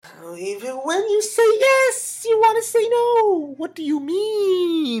Even when you say yes, you want to say no. What do you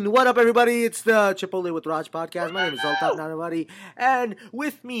mean? What up, everybody? It's the Chipotle with Raj podcast. My name is Altaf, not everybody. And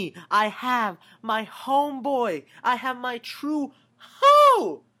with me, I have my homeboy. I have my true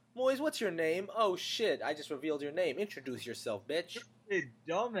ho. Mois, what's your name? Oh, shit. I just revealed your name. Introduce yourself, bitch. Hey,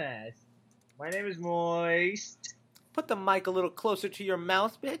 dumbass. My name is Moist. Put the mic a little closer to your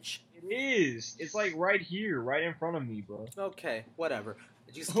mouth, bitch. It is. It's like right here, right in front of me, bro. Okay, whatever.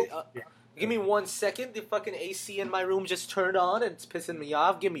 Just give me 1 second. The fucking AC in my room just turned on and it's pissing me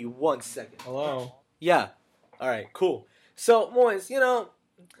off. Give me 1 second. Hello. Yeah. All right. Cool. So, Mois,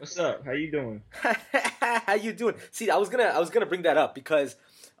 What's up? How you doing? how you doing? See, I was gonna bring that up because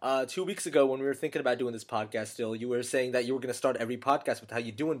 2 weeks ago when we were thinking about doing this podcast, still, you were saying that you were gonna start every podcast with how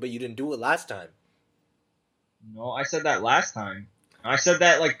you doing, but you didn't do it last time. No, I said that last time. I said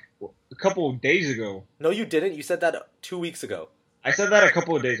that like a couple of days ago. No, you didn't. You said that 2 weeks ago. I said that a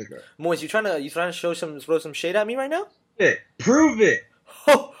couple of days ago. Mois, you trying to throw some shade at me right now? Prove it.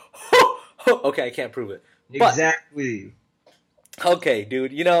 Okay, I can't prove it. Exactly. Okay,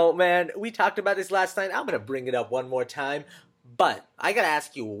 dude. Man, we talked about this last night. I'm gonna bring it up one more time. But I gotta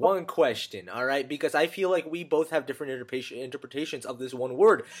ask you one question, all right? Because I feel like we both have different interpretations of this one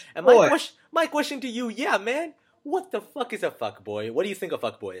word. And my question to you, yeah, man, what the fuck is a fuckboy? What do you think a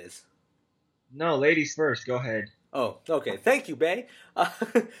fuckboy is? No, ladies first. Go ahead. Oh, okay. Thank you, bae.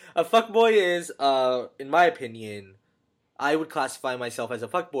 A fuckboy is, in my opinion, I would classify myself as a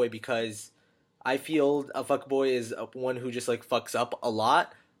fuckboy because I feel a fuckboy is one who just, like, fucks up a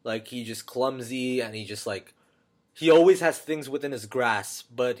lot. Like, he just clumsy and he just, like, he always has things within his grasp,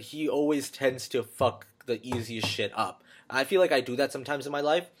 but he always tends to fuck the easiest shit up. I feel like I do that sometimes in my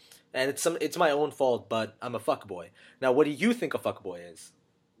life, and it's my own fault, but I'm a fuckboy. Now, what do you think a fuckboy is?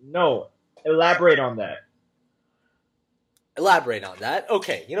 No, elaborate on that. Elaborate on that.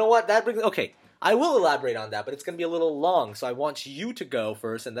 Okay, you know what? Okay, I will elaborate on that, but it's gonna be a little long, so I want you to go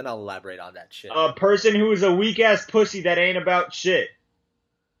first, and then I'll elaborate on that shit. A person who is a weak-ass pussy that ain't about shit.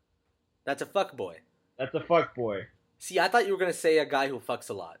 That's a fuckboy. That's a fuckboy. See, I thought you were gonna say a guy who fucks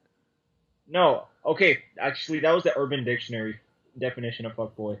a lot. No, okay, actually, that was the Urban Dictionary definition of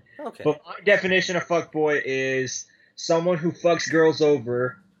fuckboy. Okay. But my definition of fuckboy is someone who fucks girls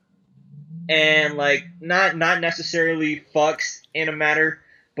over and, like, not necessarily fucks in a matter,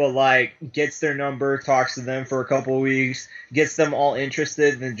 but, like, gets their number, talks to them for a couple of weeks, gets them all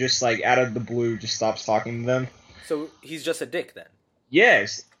interested, and just, like, out of the blue, just stops talking to them. So he's just a dick, then?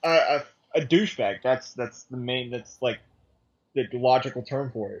 Yes, a douchebag. That's like the logical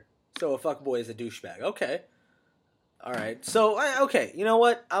term for it. So a fuckboy is a douchebag. Okay. All right. So okay, you know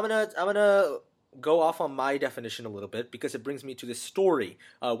what? I'm gonna go off on my definition a little bit because it brings me to this story.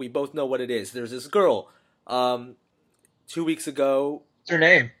 We both know what it is. There's this girl. 2 weeks ago. What's her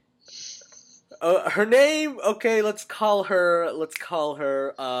name? Her name. Okay, let's call her.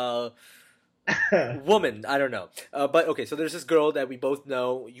 Woman. I don't know. But okay. So there's this girl that we both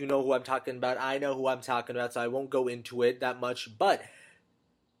know. You know who I'm talking about. I know who I'm talking about. So I won't go into it that much. But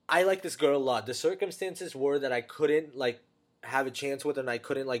I like this girl a lot. The circumstances were that I couldn't, like, have a chance with her and I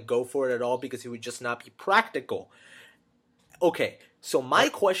couldn't, like, go for it at all because it would just not be practical. Okay, so my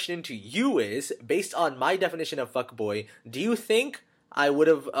question to you is, based on my definition of fuckboy, do you think I would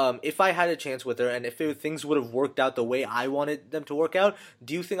have, if I had a chance with her and if things would have worked out the way I wanted them to work out,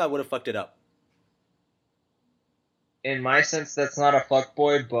 do you think I would have fucked it up? In my sense, that's not a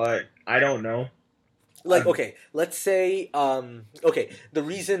fuckboy, but I don't know. Like, okay, let's say, okay, the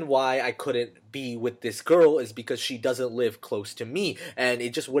reason why I couldn't be with this girl is because she doesn't live close to me, and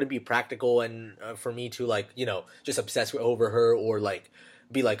it just wouldn't be practical and for me to, like, just obsess over her or, like,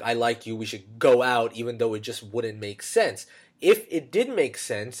 be like, I like you, we should go out, even though it just wouldn't make sense. If it did make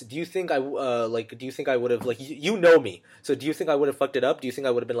sense, do you think I would have, like, you know me, so do you think I would have fucked it up? Do you think I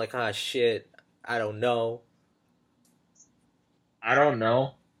would have been like, shit, I don't know? I don't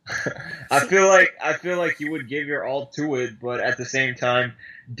know. I feel like you would give your all to it, but at the same time,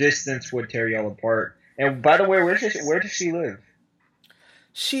 distance would tear y'all apart. And by the way, where does she live?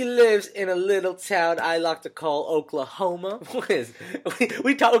 She lives in a little town I like to call Oklahoma.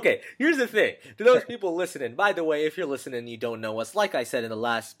 we talk. Okay, here's the thing. To those people listening, by the way, if you're listening and you don't know us, like I said in the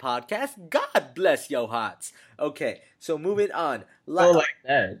last podcast, God bless yo hots. Okay, so moving on. Like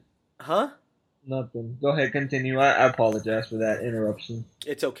that. Huh? Nothing. Go ahead, continue. I apologize for that interruption.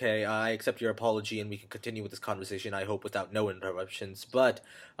 It's okay. I accept your apology, and we can continue with this conversation, I hope, without no interruptions. But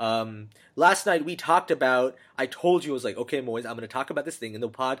last night we talked about, I told you, I was like, okay, Moise, I'm going to talk about this thing in the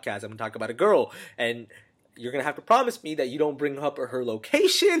podcast. I'm going to talk about a girl. And you're gonna have to promise me that you don't bring up her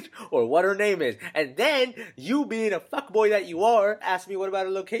location or what her name is. And then, you being a fuckboy that you are, ask me what about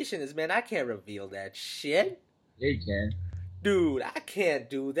her location is, man. I can't reveal that shit. Yeah, you can. Dude, I can't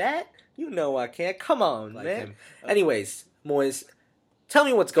do that. You know I can't. Come on, like man. Anyways, Mois, tell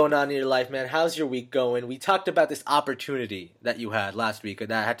me what's going on in your life, man. How's your week going? We talked about this opportunity that you had last week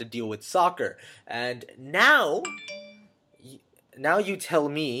that had to deal with soccer. And now you tell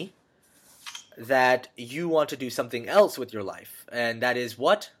me that you want to do something else with your life. And that is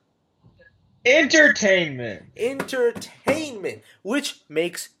what? Entertainment, which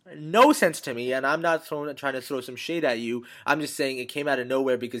makes no sense to me, and I'm not trying to throw some shade at you. I'm just saying it came out of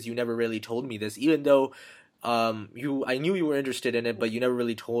nowhere because you never really told me this, even though I knew you were interested in it, but you never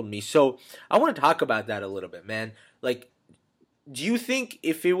really told me. So I want to talk about that a little bit, man. Like, do you think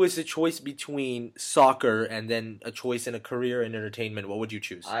if it was a choice between soccer and then a choice in a career in entertainment, what would you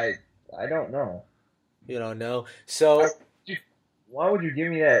choose? I don't know. You don't know? So why would you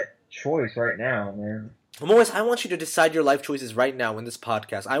give me that choice right now, man? Mois, I want you to decide your life choices right now in this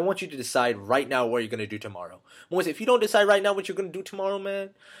podcast. I want you to decide right now what you're going to do tomorrow. Mois, if you don't decide right now what you're going to do tomorrow,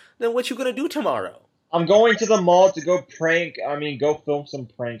 man, then what you going to do tomorrow? I'm going to the mall to go go film some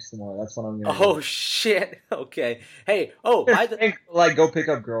pranks tomorrow. That's what I'm going to do. Oh, shit. Okay. Hey, go pick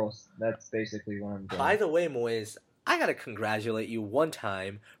up girls. That's basically what I'm doing. By the way, Mois, I gotta congratulate you one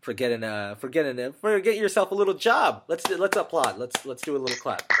time for getting yourself a little job. Let's applaud. Let's do a little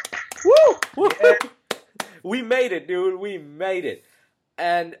clap. Woo! Yeah. We made it, dude. We made it.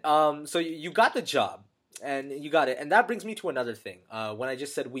 And so you got the job, and you got it. And that brings me to another thing. When I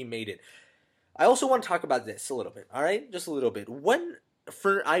just said we made it, I also want to talk about this a little bit. All right, just a little bit.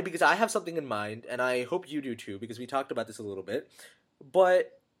 Because I have something in mind, and I hope you do too, because we talked about this a little bit.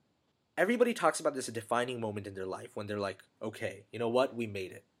 But everybody talks about this defining moment in their life when they're like, okay, you know what? We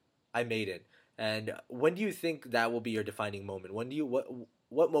made it. I made it. And when do you think that will be your defining moment?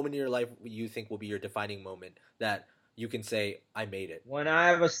 What moment in your life do you think will be your defining moment that you can say, I made it? When I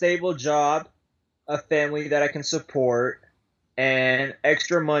have a stable job, a family that I can support, and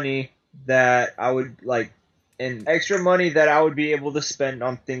extra money that I would be able to spend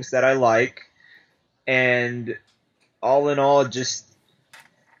on things that I like, and all in all, just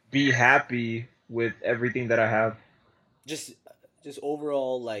be happy with everything that I have. Just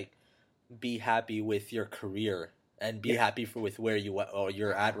overall, like, be happy with your career and be happy with where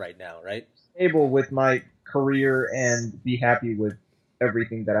you're at right now, right? Stable with my career and be happy with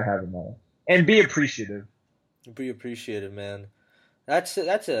everything that I have in life, and be appreciative. Be appreciative, man. That's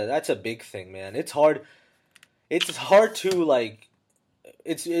a big thing, man. It's hard. It's hard to like.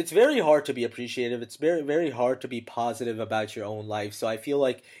 It's very hard to be appreciative. It's very, very hard to be positive about your own life. So I feel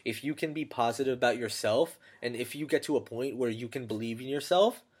like if you can be positive about yourself, and if you get to a point where you can believe in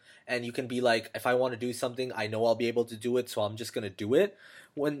yourself, and you can be like, if I want to do something, I know I'll be able to do it, so I'm just gonna do it.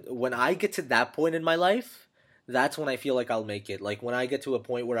 When I get to that point in my life, that's when I feel like I'll make it. Like when I get to a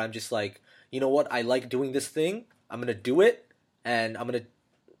point where I'm just like, you know what, I like doing this thing, I'm gonna do it, and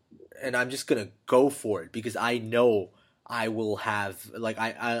I'm just gonna go for it because I know I will have, like,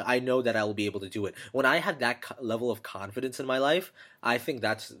 I know that I will be able to do it. When I have that level of confidence in my life, I think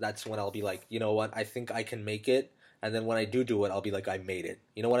that's when I'll be like, you know what, I think I can make it. And then when I do it, I'll be like, I made it.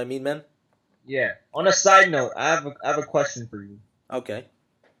 You know what I mean, man? Yeah. On a side note, I have a question for you. Okay.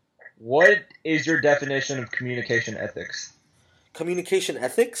 What is your definition of communication ethics? Communication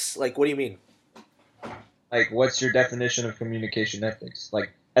ethics? Like, what do you mean? Like, what's your definition of communication ethics? Like,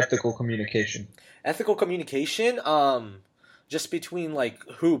 ethical communication. Ethical communication? Just between, like,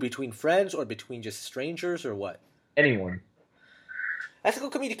 who? Between friends or between just strangers or what? Anyone.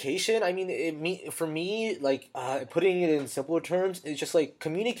 Ethical communication, I mean, for me, like, putting it in simpler terms, it's just, like,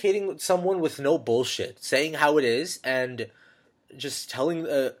 communicating with someone with no bullshit. Saying how it is and just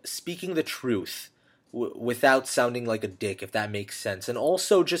speaking the truth without sounding like a dick, if that makes sense. And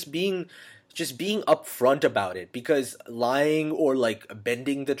also just being upfront about it, because lying or like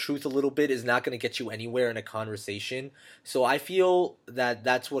bending the truth a little bit is not going to get you anywhere in a conversation. So I feel that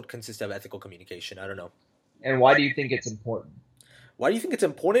that's what consists of ethical communication. I don't know. And why do you think it's important? Why do you think it's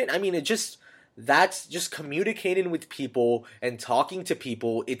important? I mean, that's just communicating with people and talking to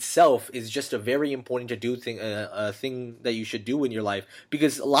people itself is just a very important a thing that you should do in your life,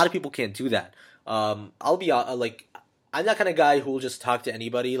 because a lot of people can't do that. I'll be like, I'm that kind of guy who will just talk to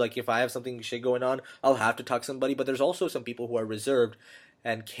anybody. Like, if I have something shit going on, I'll have to talk to somebody. But there's also some people who are reserved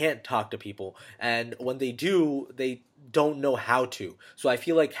and can't talk to people. And when they do, they don't know how to. So I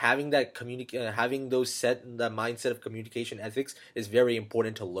feel like having that having that mindset of communication ethics is very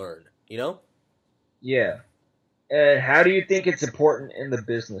important to learn. You know? Yeah. And how do you think it's important in the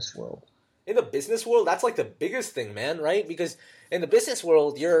business world? in the business world, that's like the biggest thing, man, right? Because in the business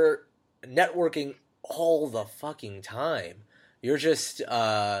world, you're networking all the fucking time. You're just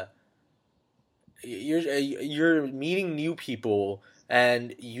you're meeting new people,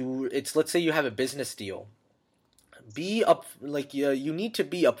 and it's, let's say you have a business deal. Be up, like, you need to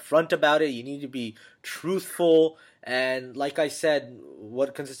be upfront about it. You need to be truthful, and like I said,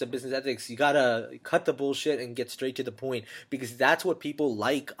 what consists of business ethics, you gotta cut the bullshit and get straight to the point, because that's what people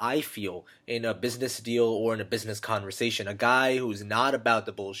like, I feel, in a business deal or in a business conversation. A guy who's not about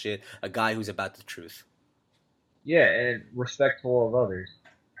the bullshit, a guy who's about the truth. Yeah, and respectful of others.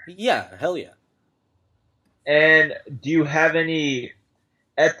 Yeah, hell yeah. And do you have any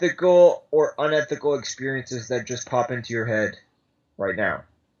ethical or unethical experiences that just pop into your head right now?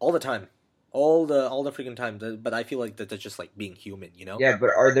 All the time. All the freaking time. But I feel like that's just like being human, you know? Yeah, but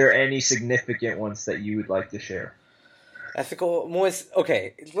are there any significant ones that you would like to share? Ethical, Mois.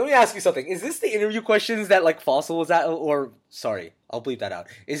 Okay, let me ask you something. Is this the interview questions that like Fossil was at, or sorry, I'll bleep that out.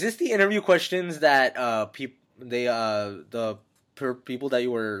 Is this the interview questions that people that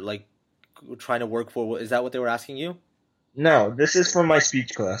you were like trying to work for? Is that what they were asking you? No, this is from my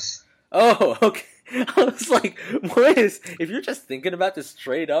speech class. Oh, okay. I was like, Mois, if you're just thinking about this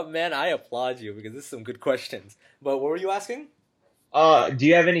straight up, man, I applaud you, because this is some good questions. But what were you asking? Do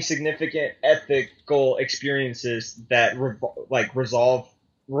you have any significant ethical experiences that revolve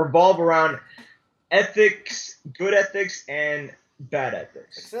around ethics, good ethics, and bad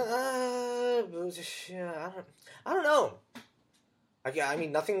ethics? Yeah, I don't know. I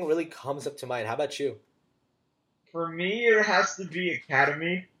mean, nothing really comes up to mind. How about you? For me, it has to be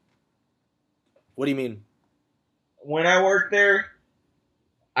academy. What do you mean? When I worked there,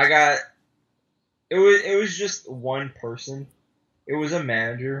 it was just one person. It was a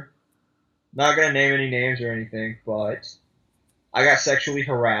manager. Not gonna name any names or anything, but I got sexually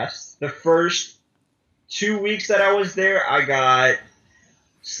harassed. The first 2 weeks that I was there, I got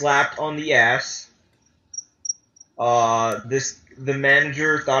slapped on the ass. The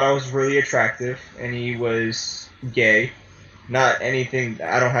manager thought I was really attractive, and he was gay. Not anything.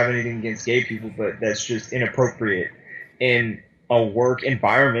 I don't have anything against gay people, but that's just inappropriate in a work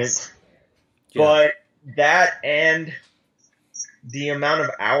environment. Yeah. But that and the amount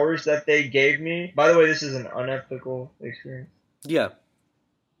of hours that they gave me. By the way, this is an unethical experience. Yeah.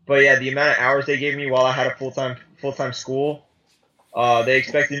 But yeah, the amount of hours they gave me while I had a full time school. They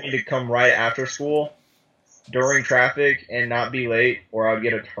expected me to come right after school during traffic and not be late, or I would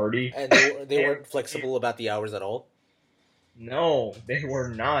get a tardy. And they weren't flexible about the hours at all? No, they were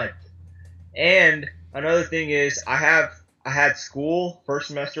not. And another thing is, I had school first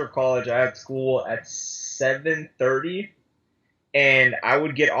semester of college. I had school at 7:30, and I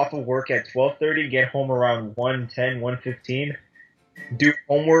would get off of work at 12:30, get home around 1:10, 1:15, do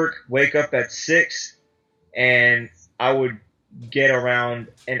homework, wake up at 6, and I would get around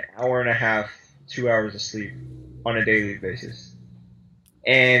an hour and a half, 2 hours of sleep on a daily basis.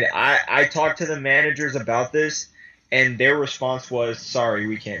 And I talked to the managers about this, and their response was, "Sorry,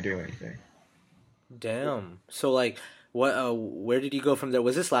 we can't do anything." Damn. So like, what? Where did you go from there?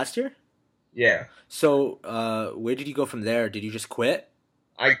 Was this last year? Yeah, So, where did you go from there? Did you just quit?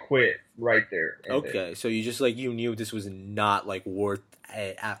 I quit right there. And there. Okay, so you just like you knew this was not like worth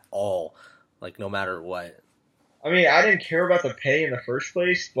it at all, like no matter what. I mean, I didn't care about the pay in the first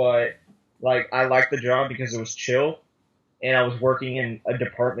place, but like I liked the job because it was chill, and I was working in a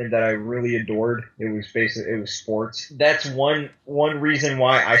department that I really adored. It was sports. That's one reason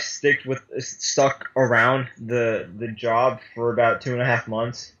why I stuck around the job for about 2.5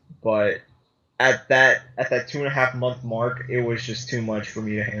 months. But at that 2.5 month mark, it was just too much for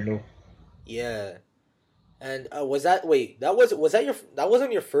me to handle. Yeah. And that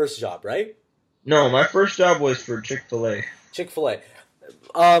wasn't your first job, right? No, my first job was for Chick-fil-A. Chick-fil-A.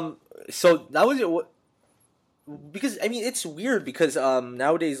 So that was it. Because I mean, it's weird because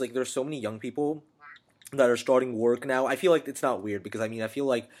nowadays like there's so many young people that are starting work now. I feel like it's not weird because I mean I feel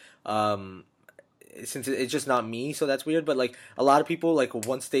like since it's just not me, so that's weird. But like a lot of people, like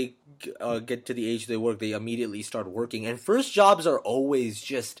once they get to the age they work, they immediately start working. And first jobs are always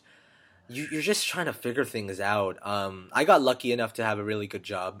just you're just trying to figure things out. I got lucky enough to have a really good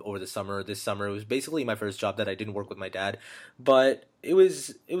job over the summer. This summer it was basically my first job that I didn't work with my dad, but it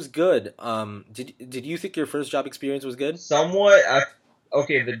was good. Did you think your first job experience was good? Somewhat.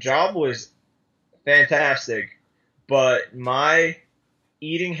 Okay, the job was fantastic, but my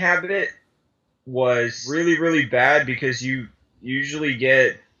eating habit was really, really bad because you usually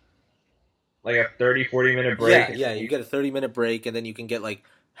get like a 30-40 minute break. Yeah, yeah. You get a 30-minute break, and then you can get like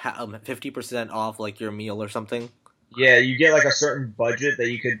 50% off like your meal or something. Yeah, you get like a certain budget that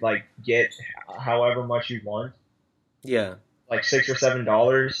you could like get however much you want, Yeah. like $6 or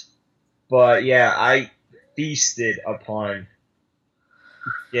 $7. But yeah, I feasted upon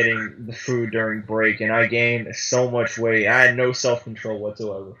getting the food during break, and I gained so much weight. I had no self control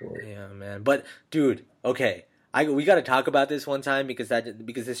whatsoever for it. Yeah, man. But dude, okay, we got to talk about this one time because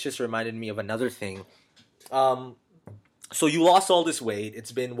this just reminded me of another thing. Um, so you lost all this weight.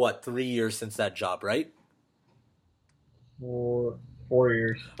 It's been what 3 years since that job, right? For 4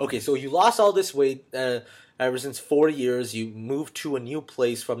 years. Okay, so you lost all this weight ever since 4 years. You moved to a new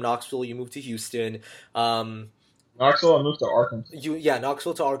place from Knoxville. You moved to Houston. Um, Knoxville, I moved to Arkansas.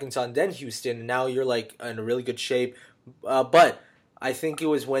 Knoxville to Arkansas and then Houston. And now you're like in a really good shape. But I think it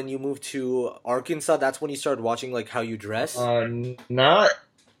was when you moved to Arkansas. That's when you started watching like how you dress. Not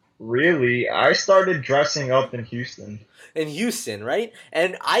really. I started dressing up in Houston. In Houston, right?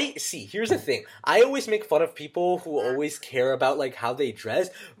 And I see, here's the thing. I always make fun of people who always care about like how they dress,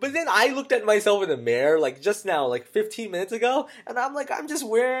 but then I looked at myself in the mirror like just now, like 15 minutes ago, and I'm like I'm just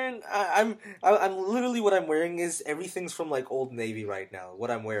wearing I'm literally what I'm wearing is everything's from like Old Navy right now.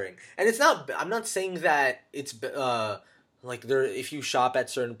 What I'm wearing. And it's not I'm not saying that it's like there if you shop at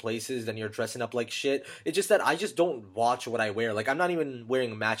certain places then you're dressing up like shit. It's just that I just don't watch what I wear. Like I'm not even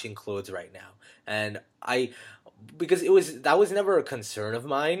wearing matching clothes right now. And I because that was never a concern of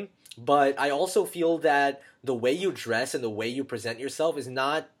mine, but I also feel that the way you dress and the way you present yourself is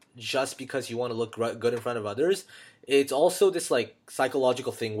not just because you want to look good in front of others. It's also this like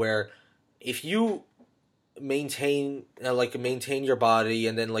psychological thing where if you maintain your body,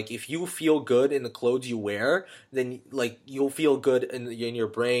 and then like if you feel good in the clothes you wear, then like you'll feel good in your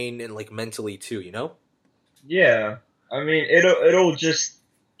brain and like mentally too, you know? Yeah, I mean it'll just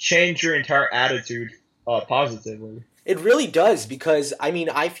change your entire attitude positively. It really does because I mean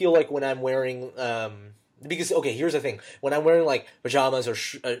I feel like when I'm wearing because okay, here's the thing: when I'm wearing like pajamas or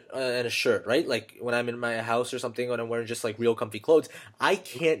and a shirt, right? Like when I'm in my house or something, when I'm wearing just like real comfy clothes, I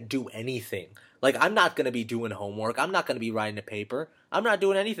can't do anything. Like I'm not gonna be doing homework. I'm not gonna be writing a paper. I'm not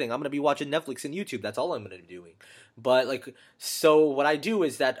doing anything. I'm gonna be watching Netflix and YouTube. That's all I'm gonna be doing. But like, so what I do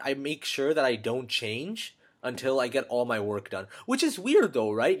is that I make sure that I don't change until I get all my work done. Which is weird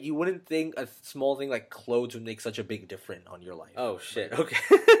though, right? You wouldn't think a small thing like clothes would make such a big difference on your life. Oh shit. Okay.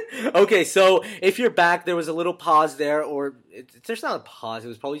 Okay, so if you're back, there was a little pause there, or there's not a pause. It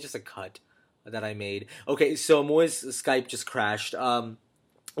was probably just a cut that I made. Okay, so Moi's Skype just crashed.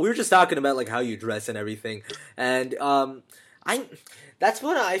 We were just talking about like how you dress and everything, and I that's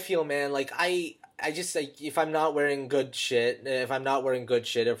what I feel, man. Like I just like if I'm not wearing good shit, if I'm not wearing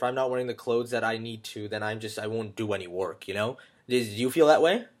the clothes that I need to, then I won't do any work. You know? Do you feel that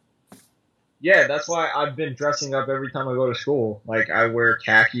way? Yeah, that's why I've been dressing up every time I go to school. Like I wear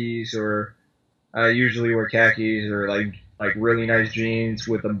khakis, or I usually wear khakis, or like really nice jeans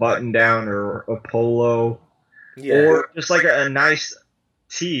with a button down or a polo, Yeah. or just like a nice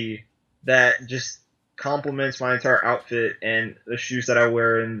tee that just complements my entire outfit and the shoes that I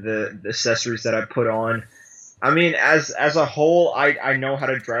wear and the accessories that I put on. I mean, as a whole, I know how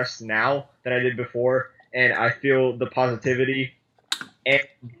to dress now than I did before, and I feel the positivity and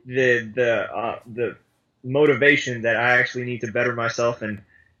the motivation that I actually need to better myself and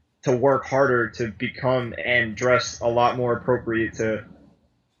to work harder to become and dress a lot more appropriate to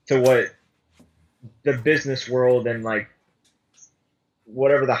what the business world and like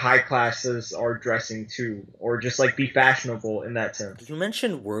whatever the high classes are dressing to, or just like be fashionable in that sense. You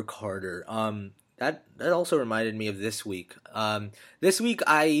mentioned work harder. That also reminded me of this week. This week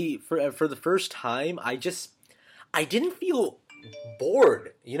I for the first time I didn't feel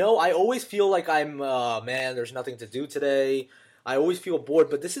bored. You know, I always feel like I'm man, there's nothing to do today. I always feel bored,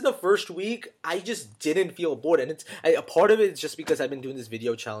 but this is the first week I just didn't feel bored, and a part of it is just because I've been doing this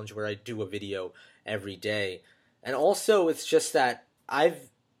video challenge where I do a video every day, and also it's just that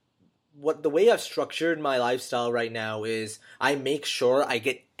the way I've structured my lifestyle right now is I make sure I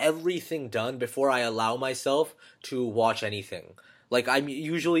get everything done before I allow myself to watch anything. Like I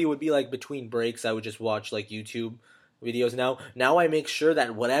usually would be like between breaks I would just watch like YouTube videos now. Now I make sure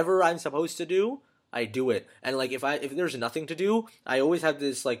that whatever I'm supposed to do, I do it. And like if there's nothing to do, I always have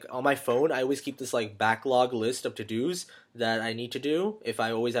this like on my phone, I always keep this like backlog list of to-dos that I need to do if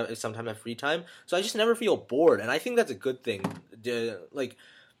sometimes I have free time. So I just never feel bored, and I think that's a good thing. Like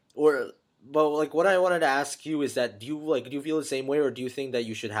or but like what I wanted to ask you is that do you feel the same way, or do you think that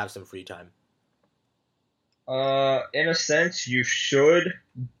you should have some free time? In a sense, you should,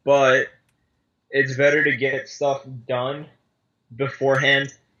 but it's better to get stuff done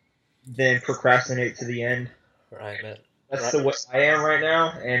beforehand than procrastinate to the end. Right, man. That's the way I am right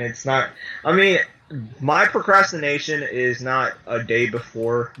now, and it's not. I mean, My procrastination is not a day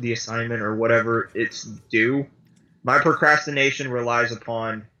before the assignment or whatever it's due. My procrastination relies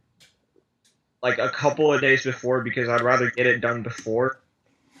upon like a couple of days before because I'd rather get it done before.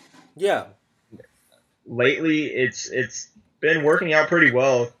 Yeah. Lately, it's been working out pretty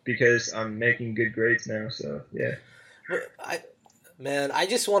well because I'm making good grades now. So yeah. But man, I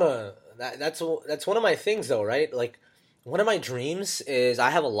just wanna. That's one of my things though, right? Like, one of my dreams is I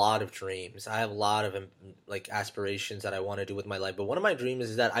have a lot of dreams. I have a lot of like aspirations that I want to do with my life. But one of my dreams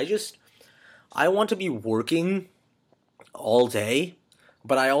is that I want to be working all day,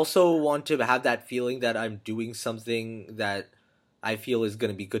 but I also want to have that feeling that I'm doing something that I feel is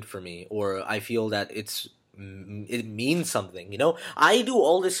going to be good for me, or I feel that it means something. I do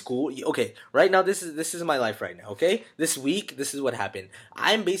all this school. Okay, right now this is my life right now. Okay, this week this is what happened.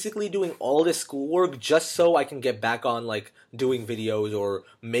 I'm basically doing all this schoolwork just so I can get back on like doing videos or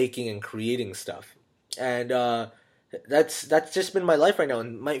making and creating stuff, and that's just been my life right now.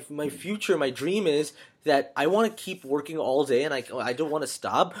 And my future, my dream is that I want to keep working all day, and I don't want to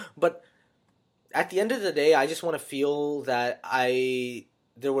stop, but at the end of the day, I just want to feel that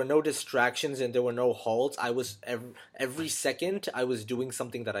there were no distractions and there were no halts. I was every second I was doing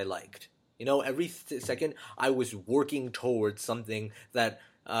something that I liked. Every second I was working towards something that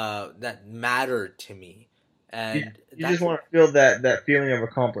mattered to me, and You just want to feel that feeling of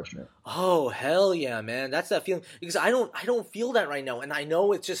accomplishment. oh hell yeah, man! That's that feeling because I don't feel that right now, and I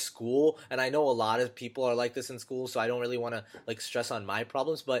know it's just school, and I know a lot of people are like this in school, so I don't really want to like stress on my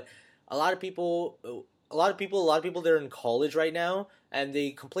problems, but a lot of people, a lot of people they're in college right now, and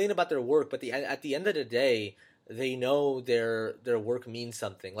they complain about their work, but at the end of the day, they know their work means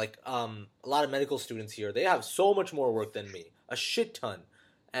something. Like a lot of medical students here, they have so much more work than me, a shit ton,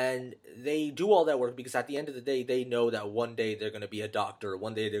 and they do all that work because at the end of the day, they know that one day they're going to be a doctor,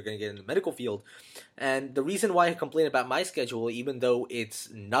 one day they're going to get in the medical field, and the reason why I complain about my schedule, even though it's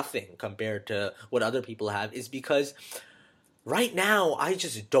nothing compared to what other people have, is because right now I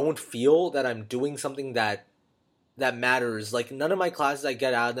just don't feel that I'm doing something that matters. Like none of my classes I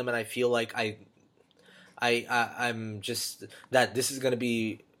get out of them, and I feel like I'm just that this is gonna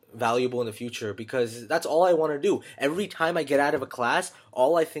be valuable in the future because that's all I want to do. Every time I get out of a class,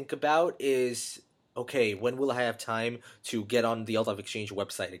 all I think about is, okay, when will I have time to get on the Altaf Exchange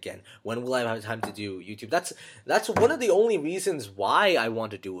website again? When will I have time to do YouTube? That's one of the only reasons why I want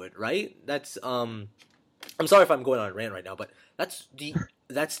to do it, right? That's I'm sorry if I'm going on a rant right now, but that's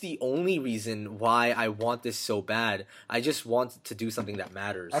the only reason why I want this so bad. I just want to do something that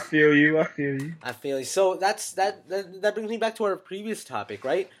matters. I feel you. I feel you. I feel so. That brings me back to our previous topic,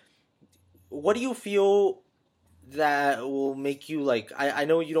 right? What do you feel that will make you like? I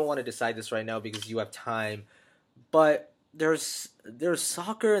know you don't want to decide this right now because you have time, but there's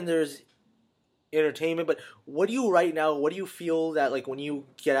soccer and there's entertainment, but what do you feel that like when you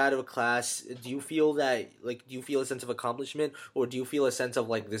get out of a class, do you feel that like do you feel a sense of accomplishment, or do you feel a sense of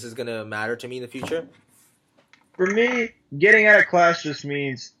like this is gonna matter to me in the future? For me, getting out of class just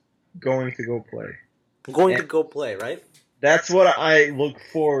means going to go play. Going to And go play, right? that's what I look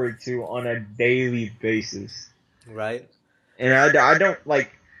forward to on a daily basis. Right. And I don't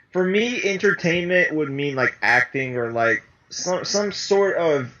like, for me, entertainment would mean like acting or like some sort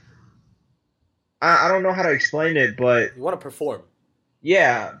of, I don't know how to explain it, but You want to perform.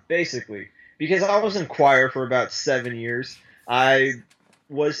 yeah, basically. Because I was in choir for about 7 years. I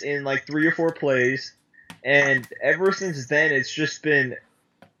was in like 3 or 4 plays, and ever since then, it's just been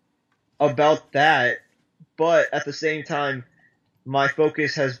about that. But at the same time, my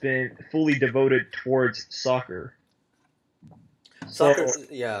focus has been fully devoted towards soccer. So Soccer,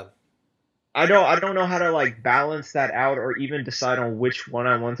 yeah. I don't know how to like balance that out or even decide on which one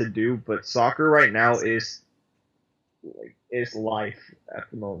I want to do. But soccer right now is life at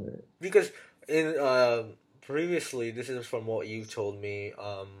the moment. Because in previously, this is from what you told me.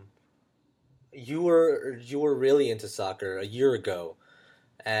 You were really into soccer a year ago,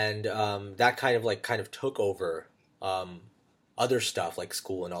 and that kind of took over other stuff like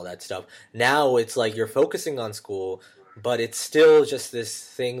school and all that stuff. Now it's like you're focusing on school, but it's still just this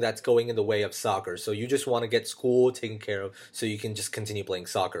thing that's going in the way of soccer. So you just want to get school taken care of so you can just continue playing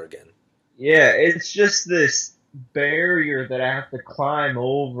soccer again. Yeah, it's just this barrier that I have to climb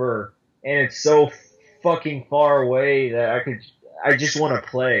over, and it's so fucking far away that I just want to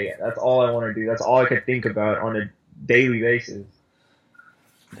play. That's all I want to do. That's all I could think about on a daily basis.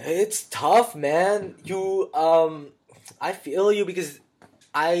 It's tough, man. I feel you because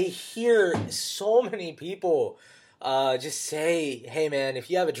I hear so many people just say, "Hey, man, if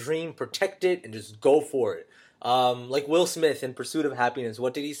you have a dream, protect it and just go for it." Like Will Smith in Pursuit of Happiness.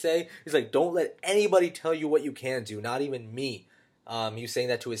 What did he say? He's like, don't let anybody tell you what you can do, not even me. He was saying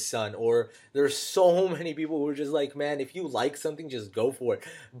that to his son. Or there's so many people who are just like, man, if you like something, just go for it.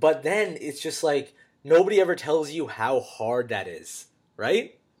 But then it's just like nobody ever tells you how hard that is,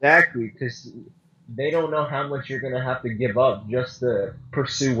 right? Exactly, because they don't know how much you're gonna have to give up just to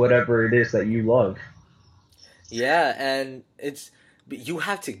pursue whatever it is that you love. Yeah, and but you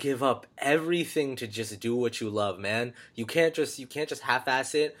have to give up everything to just do what you love, man. You can't just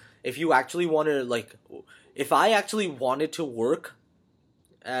half-ass it. If you actually want to like if I actually wanted to work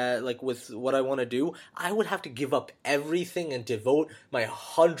like with what I want to do, I would have to give up everything and devote my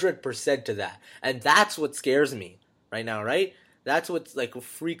 100% to that. And that's what scares me right now, right? That's what like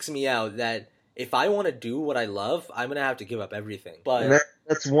freaks me out that if I want to do what I love, I'm going to have to give up everything. And But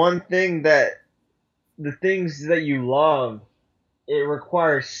that's one thing that the things that you love, it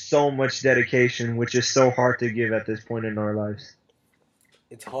requires so much dedication, which is so hard to give at this point in our lives.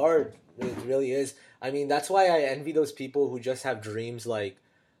 it's hard. It really is. I mean, that's why I envy those people who just have dreams like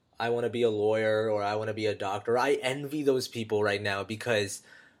I want to be a lawyer or I want to be a doctor. I envy those people right now because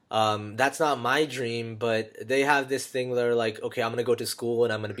that's not my dream, but they have this thing where they're like, okay, I'm going to go to school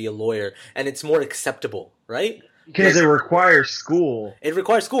and I'm going to be a lawyer. And it's more acceptable, right? Because it requires school. It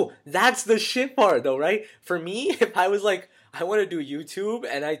requires school. That's the shit part, though, right? For me, if I was like, I want to do YouTube,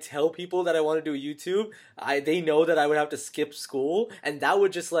 and I tell people that I want to do YouTube, they know that I would have to skip school, and that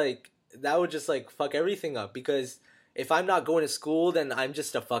would just like fuck everything up. Because if I'm not going to school, then I'm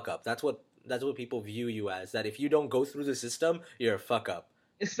just a fuck up. That's what people view you as. That if you don't go through the system, you're a fuck up.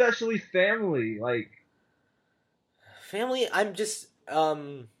 Especially family. Like, Family, I'm just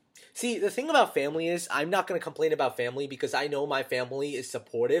see, the thing about family is I'm not going to complain about family because I know my family is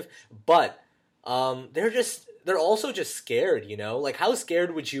supportive, but they're also just scared, you know? Like how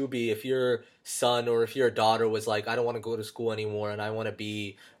scared would you be if your son or if your daughter was like, I don't want to go to school anymore and I want to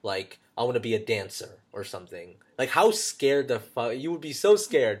be a dancer or something. Like how scared the fuck you would be, so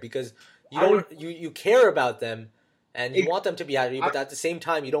scared because you I would, don't you care about them and you it, want them to be happy, I, but at the same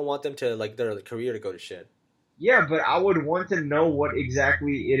time you don't want them to like their career to go to shit. yeah, but I would want to know what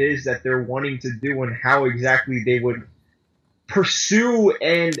exactly it is that they're wanting to do and how exactly they would pursue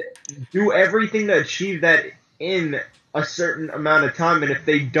and do everything to achieve that in a certain amount of time. And if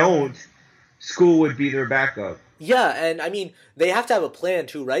they don't, school would be their backup. Yeah, and I mean they have to have a plan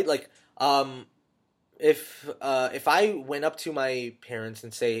too, right? Like, if I went up to my parents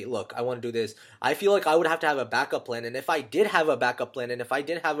and say, "Look, I want to do this," I feel like I would have to have a backup plan. And if I did have a backup plan, and if I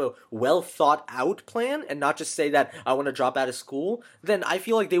did have a well thought out plan, and not just say that I want to drop out of school, then I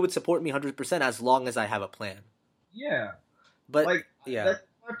feel like they would support me 100% as long as I have a plan. Yeah, But like yeah, that's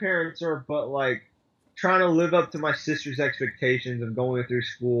what my parents are, but like trying to live up to my sister's expectations of going through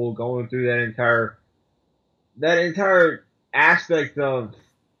school, going through that entire aspect of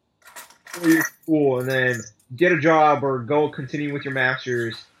your school, and then get a job or go continue with your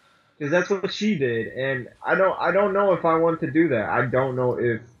masters, because that's what she did, and I don't know if I want to do that. I don't know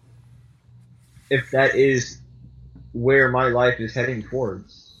if that is where my life is heading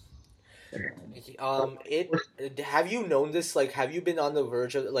towards. it. Have you known this? Like, have you been on the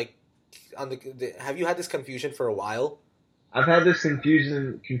verge of like on have you had this confusion for a while? I've had this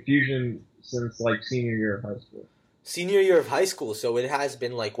confusion since like senior year of high school. Senior year of high school, so it has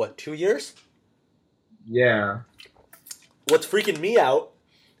been like what, 2 years? Yeah. What's freaking me out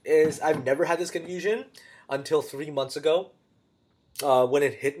is I've never had this confusion until 3 months ago, when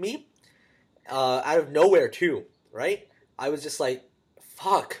it hit me, out of nowhere too. Right? I was just like,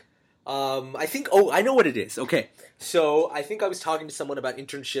 "Fuck." I think. Oh, I know what it is. Okay, so I think I was talking to someone about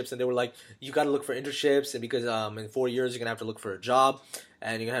internships, and they were like, "You got to look for internships, and because in 4 years you're gonna have to look for a job,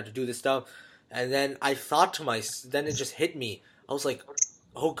 and you're gonna have to do this stuff." And then I thought to myself, then it just hit me. I was like,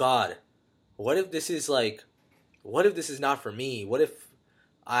 "Oh God, what if this is like, what if this is not for me? What if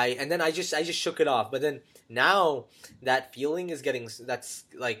I?" And then I just shook it off. But then now that feeling is getting, that's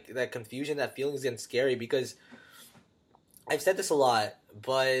like that confusion, that feeling is getting scary because I've said this a lot,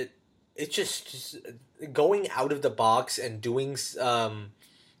 but it's just going out of the box and doing something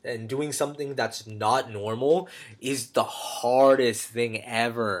that's not normal is the hardest thing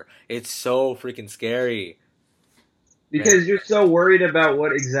ever. It's so freaking scary, man. Because you're so worried about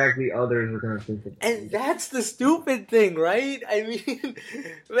what exactly others are going to think of And you. that's the stupid thing, right? I mean,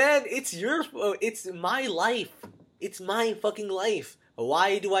 man, it's my life. It's my fucking life.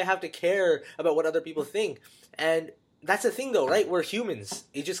 Why do I have to care about what other people think? And that's the thing though, right? We're humans.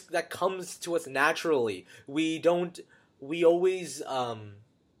 It just that comes to us naturally. We always we always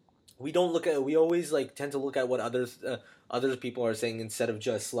like tend to look at what others people are saying instead of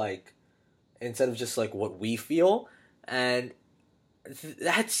just like instead of just like what we feel. And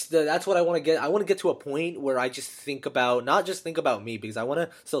that's what I want to get. I want to get to a point where I just think about, not just think about me, because I want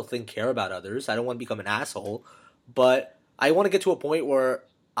to still care about others. I don't want to become an asshole, but I want to get to a point where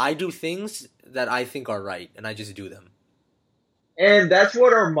I do things that I think are right, and I just do them. And that's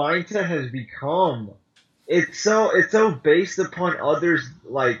what our mindset has become. It's so based upon others,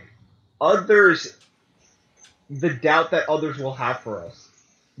 like others, the doubt that others will have for us,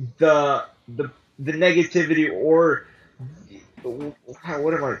 the the negativity, or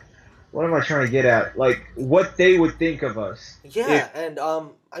what am I trying to get at? Like what they would think of us. Yeah, and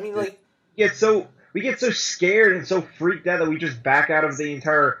I mean, like, We get so scared and so freaked out that we just back out of the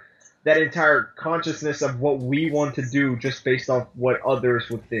entire consciousness of what we want to do just based off what others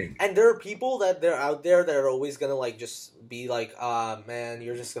would think. and there are people that they're out there that are always gonna like just be like, ah, man,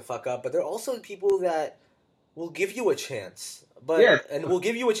 you're just a fuck up. But there are also people that will give you a chance, Yeah, and will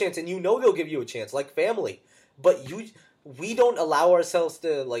give you a chance, and they'll give you a chance, like family. But we don't allow ourselves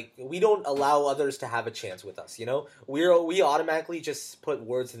to, like, we don't allow others to have a chance with us. We automatically just put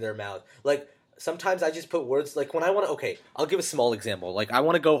words in their mouth. Like, sometimes I just put words, like, when I want to. Okay, I'll give a small example. Like, I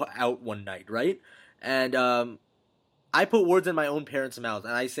want to go out one night, right? And I put words in my own parents' mouth,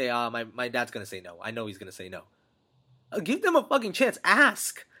 and I say, my dad's gonna say no. I know he's gonna say no. Give them a fucking chance.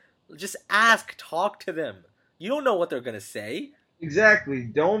 Ask. Just ask. Talk to them. You don't know what they're gonna say. exactly.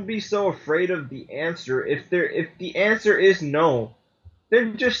 Don't be so afraid of the answer. If the answer is no,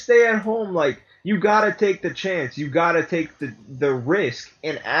 then just stay at home. Like, you gotta take the chance. You gotta take the risk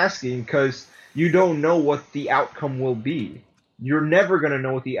in asking, because you don't know what the outcome will be. You're never gonna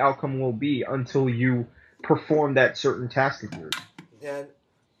know what the outcome will be until you perform that certain task of yours. And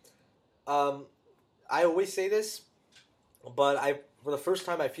um, I always say this, but for the first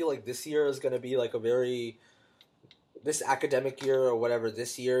time, I feel like this year is gonna be like this academic year or whatever.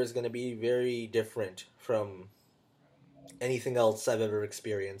 This year is gonna be very different from anything else I've ever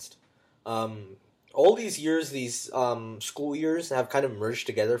experienced. All these years, these school years have kind of merged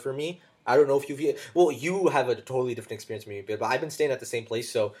together for me. I don't know if you have a totally different experience from me, but I've been staying at the same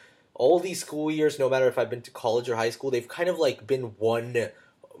place, so all these school years, no matter if I've been to college or high school, they've kind of like been one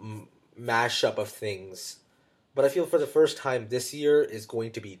mashup of things. But I feel for the first time, this year is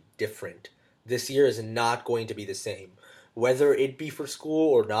going to be different. This year is not going to be the same, whether it be for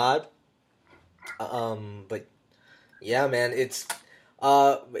school or not. But yeah, man, it's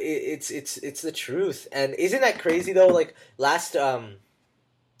the truth. And isn't that crazy though? Like last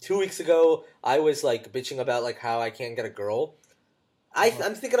 2 weeks ago, I was like bitching about like how I can't get a girl.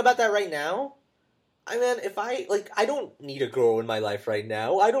 I'm thinking about that right now. I mean, I don't need a girl in my life right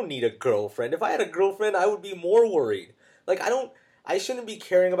now. I don't need a girlfriend. If I had a girlfriend, I would be more worried. Like, I shouldn't be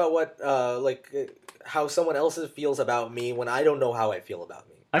caring about how someone else feels about me when I don't know how I feel about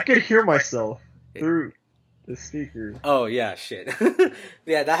me. I could hear myself through the speaker. Oh, yeah, shit.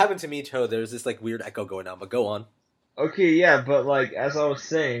 Yeah, that happened to me too. There's this like weird echo going on, but go on. Okay, yeah, but like as I was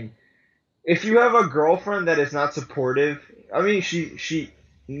saying, if you have a girlfriend that is not supportive, I mean, she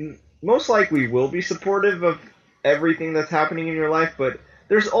most likely will be supportive of everything that's happening in your life, but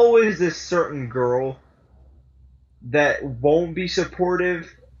there's always this certain girl that won't be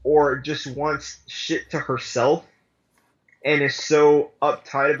supportive or just wants shit to herself and is so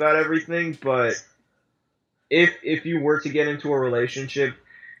uptight about everything. But if you were to get into a relationship,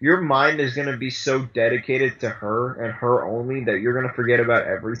 your mind is going to be so dedicated to her and her only that you're going to forget about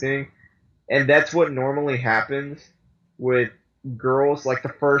everything. And that's what normally happens with girls, like the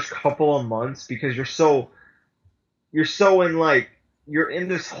first couple of months, because you're in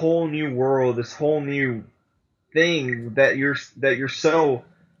this whole new world, this whole new thing that you're so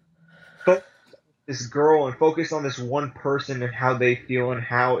focused on this girl and focused on this one person and how they feel and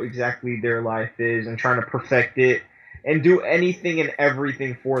how exactly their life is, and trying to perfect it and do anything and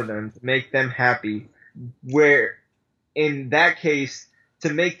everything for them to make them happy. Where in that case,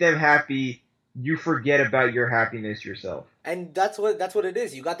 to make them happy, you forget about your happiness yourself. And that's what it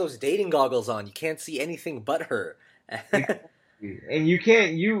is. You got those dating goggles on. You can't see anything but her. And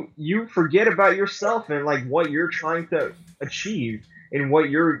you forget about yourself and like what you're trying to achieve and what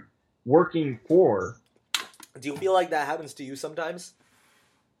you're working for. Do you feel like that happens to you sometimes?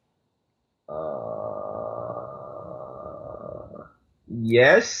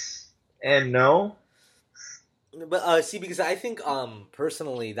 Yes and no. But see, because I think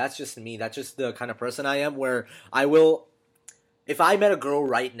personally, that's just me. That's just the kind of person I am. Where I will, if I met a girl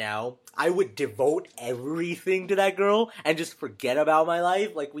right now, I would devote everything to that girl and just forget about my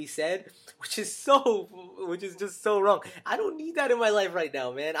life, like we said, which is just so wrong. I don't need that in my life right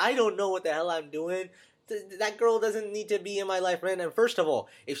now, man. I don't know what the hell I'm doing. that girl doesn't need to be in my life right now. And first of all,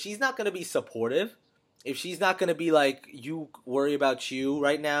 if she's not gonna be supportive, if she's not gonna be like, you worry about you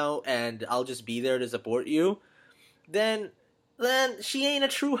right now, and I'll just be there to support you, then she ain't a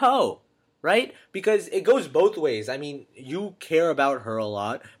true hoe, right? Because it goes both ways. I mean, you care about her a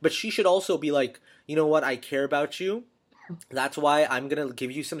lot, but she should also be like, you know what, I care about you. That's why I'm gonna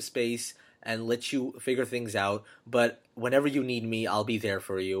give you some space and let you figure things out. But whenever you need me, I'll be there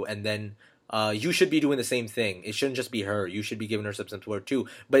for you. And then you should be doing the same thing. It shouldn't just be her. You should be giving her some support too.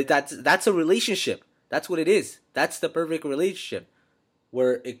 But that's a relationship. That's what it is. That's the perfect relationship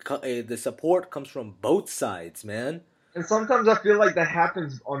where the support comes from both sides, man. And sometimes I feel like that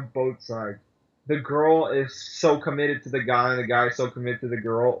happens on both sides. The girl is so committed to the guy, and the guy is so committed to the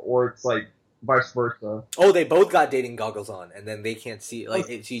girl, or it's like vice versa. Oh, they both got dating goggles on, and then they can't see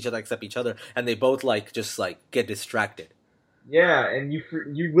see each other except each other, and they both just get distracted. Yeah, and you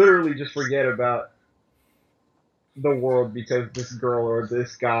literally just forget about the world because this girl or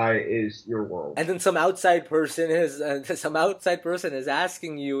this guy is your world. And then some outside person is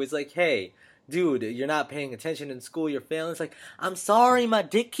asking you, is like, hey, dude, you're not paying attention in school, you're failing. It's like, I'm sorry, my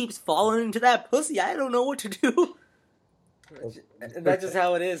dick keeps falling into that pussy. I don't know what to do. And that's just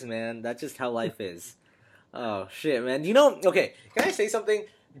how it is, man. That's just how life is. Oh, shit, man. Okay, can I say something?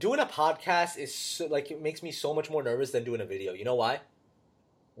 Doing a podcast is, it makes me so much more nervous than doing a video. You know why?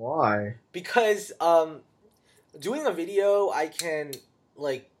 Why? Because, doing a video, I can,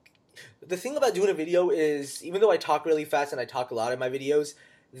 the thing about doing a video is, even though I talk really fast and I talk a lot in my videos,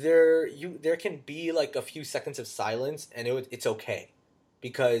 there can be a few seconds of silence, and it's okay,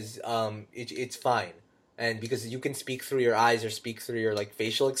 because it's fine, and because you can speak through your eyes or speak through your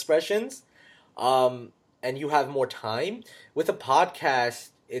facial expressions, and you have more time. With a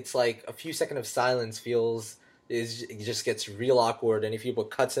podcast, it's a few seconds of silence it just gets real awkward, and if you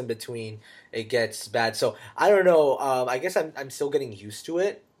put cuts in between, it gets bad. So I don't know. I guess I'm still getting used to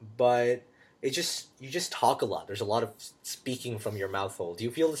it, but you just talk a lot. There's a lot of speaking from your mouth hole. Do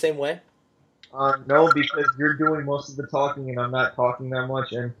you feel the same way? No, because you're doing most of the talking, and I'm not talking that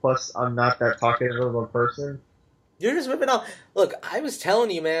much, and plus I'm not that talkative of a person. You're just ripping off. Look, I was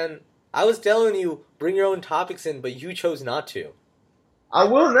telling you, man. I was telling you, bring your own topics in, but you chose not to. I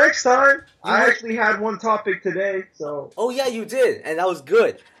will next time. I actually had one topic today, so. Oh yeah, you did, and that was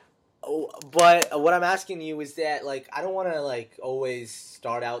good. Oh, but what I'm asking you is that, I don't want to, always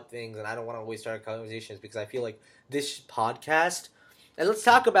start out things, and I don't want to always start conversations, because I feel like this podcast, and let's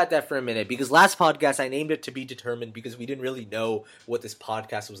talk about that for a minute, because last podcast I named it To Be Determined, because we didn't really know what this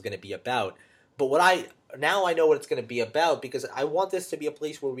podcast was going to be about. But now I know what it's going to be about, because I want this to be a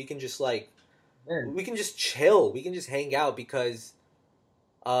place where we can just, we can just chill, we can just hang out, because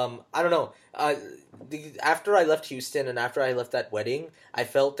I don't know. After I left Houston and after I left that wedding, I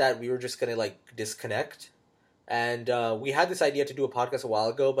felt that we were just gonna disconnect. And we had this idea to do a podcast a while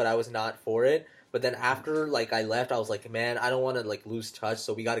ago, but I was not for it. But then after I left, I was like, man, I don't want to lose touch,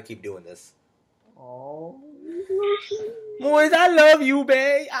 so we got to keep doing this. Oh, Mois, I love you,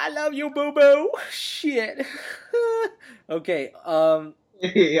 babe. I love you, boo boo. Shit. Okay.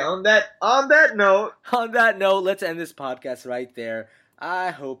 Hey, on that note, Let's end this podcast right there.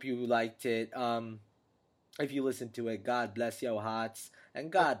 I hope you liked it. If you listened to it, God bless your hearts, and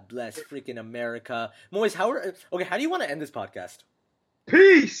God bless freaking America. Mois, how do you want to end this podcast?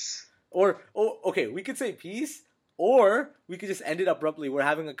 Peace! Okay, we could say peace, or we could just end it abruptly. We're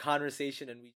having a conversation and we...